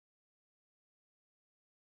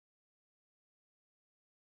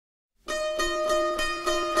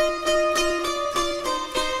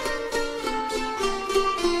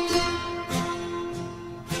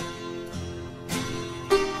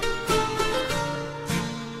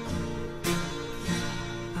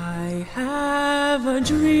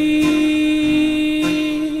dream,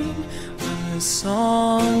 a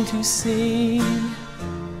song to sing,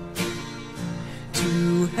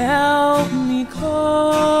 to help me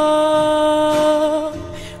cope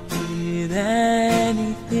with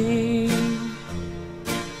anything.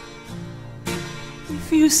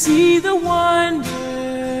 If you see the wonder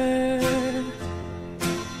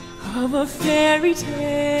of a fairy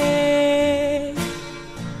tale,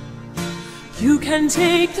 you can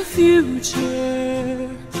take the future,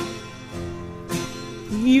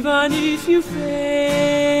 even if you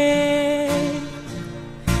fail.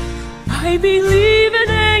 I believe in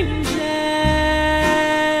angels,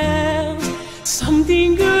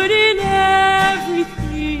 something good in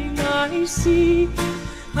everything I see.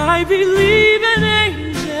 I believe in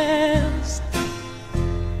angels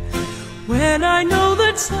when I know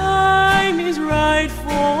the time is right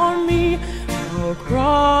for me.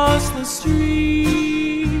 Across the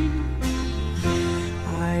street,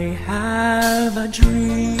 I have a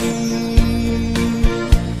dream.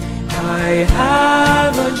 I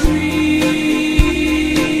have a dream,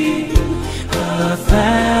 a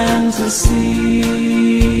fantasy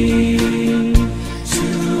to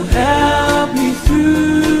help me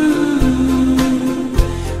through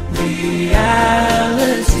reality,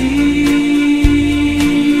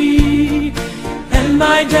 and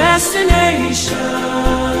my destination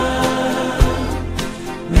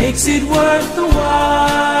makes it worth the while,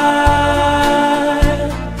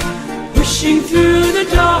 pushing through the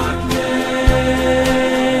darkness,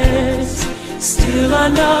 still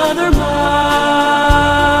another mile.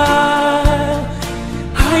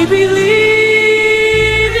 I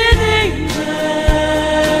believe in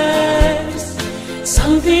angels,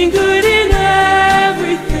 something good in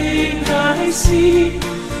everything I see.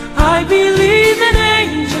 I believe in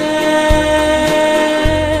angels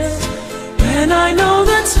when I know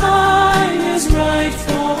the time is right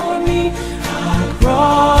for me.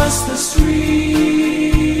 Across the street,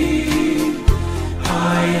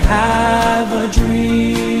 I have a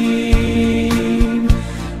dream.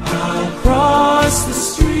 Across the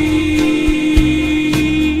street,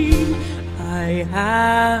 I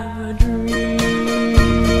have a dream.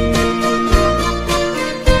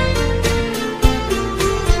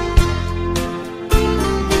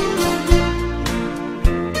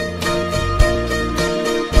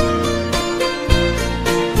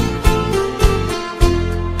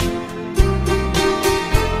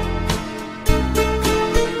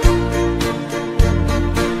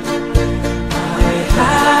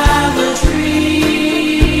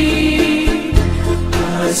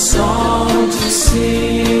 A song to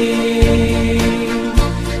sing,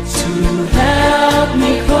 to help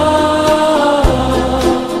me cope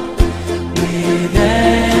with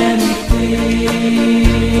anything.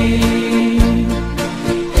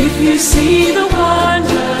 If you see the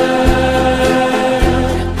wonder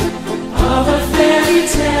of a fairy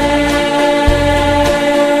tale,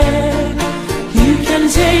 you can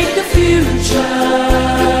take the future,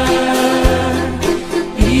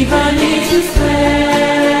 even if you fail.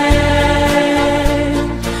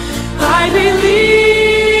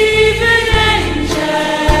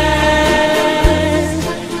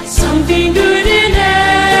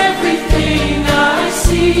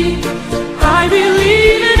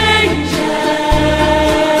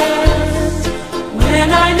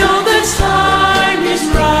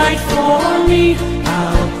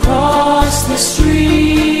 Across the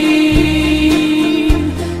street,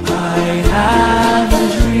 I have a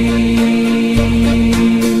dream.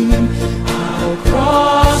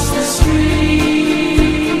 Across the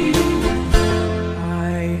street,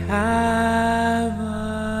 I have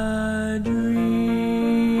a dream.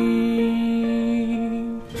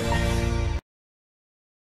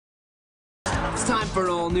 It's time for an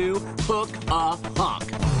all-new Hook a Hunk.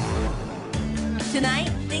 Tonight,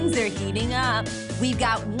 things are heating up. We've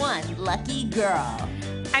got one lucky girl.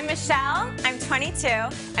 I'm Michelle, I'm 22,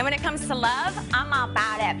 and when it comes to love, I'm all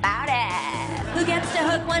about it, Who gets to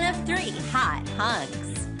hook one of 3 hot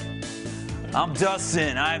hunks? I'm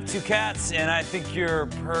Dustin. I have 2 cats, and I think you're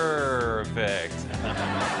perfect.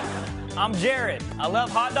 I'm Jared. I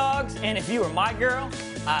love hot dogs, and if you were my girl,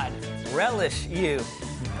 I'd relish you.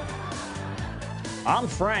 I'm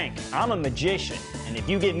Frank. I'm a magician, and if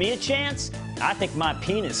you give me a chance, I think my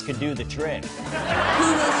penis could do the trick.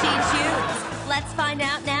 Who will she choose? Let's find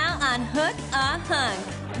out now on Hook a Hunk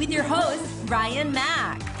with your host, Ryan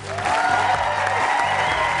Mack.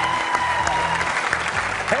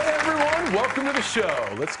 Hey everyone, welcome to the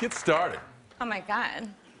show. Let's get started. Oh my God,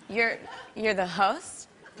 you're the host?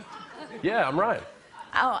 Yeah, I'm Ryan.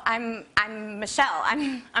 Oh, I'm Michelle.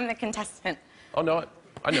 I'm the contestant. Oh no,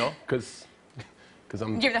 I know, because Because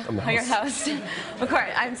I'm You're the your host. Of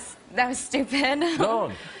course, that was stupid.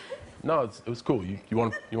 No, it was cool. You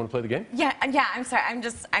want to play the game? Yeah, I'm sorry.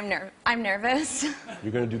 I'm nervous.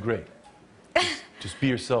 You're gonna do great. Just be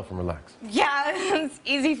yourself and relax. Yeah, it's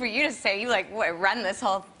easy for you to say. You run this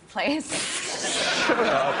whole place. Shut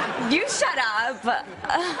up. You shut up.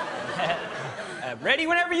 Ready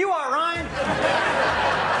whenever you are, Ryan.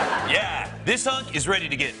 Yeah, this hunk is ready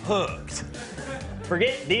to get hooked.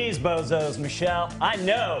 Forget these bozos, Michelle. I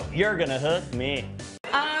know you're gonna hook me.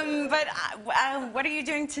 But what are you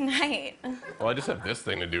doing tonight? Well, I just have this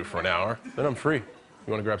thing to do for an hour. Then I'm free. You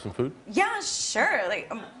want to grab some food? Yeah, sure.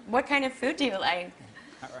 What kind of food do you like?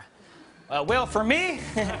 Well, for me,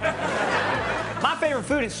 my favorite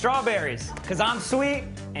food is strawberries, because I'm sweet,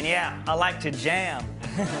 and yeah, I like to jam.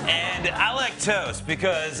 And I like toast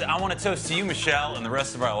because I want to toast to you, Michelle, and the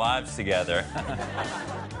rest of our lives together.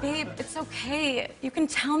 Babe, it's okay. You can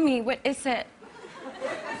tell me. What is it?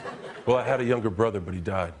 Well, I had a younger brother, but he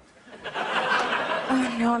died.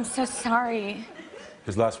 Oh, no, I'm so sorry.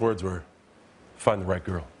 His last words were, "Find the right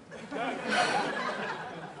girl."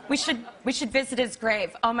 We should visit his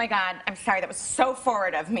grave. Oh, my God. I'm sorry. That was so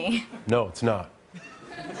forward of me. No, it's not.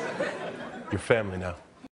 You're family now.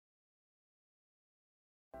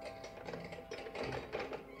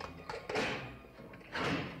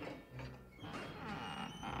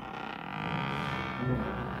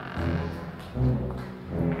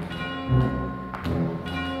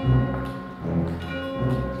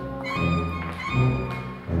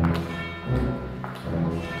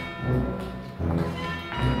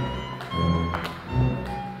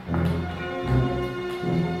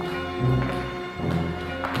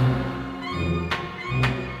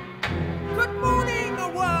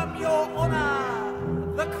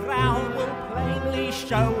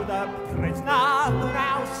 Show the prisoner who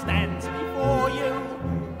now stands before you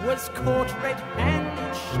was caught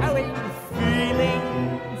red-handed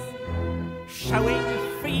showing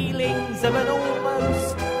feelings of an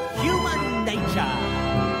almost human nature.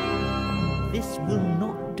 This will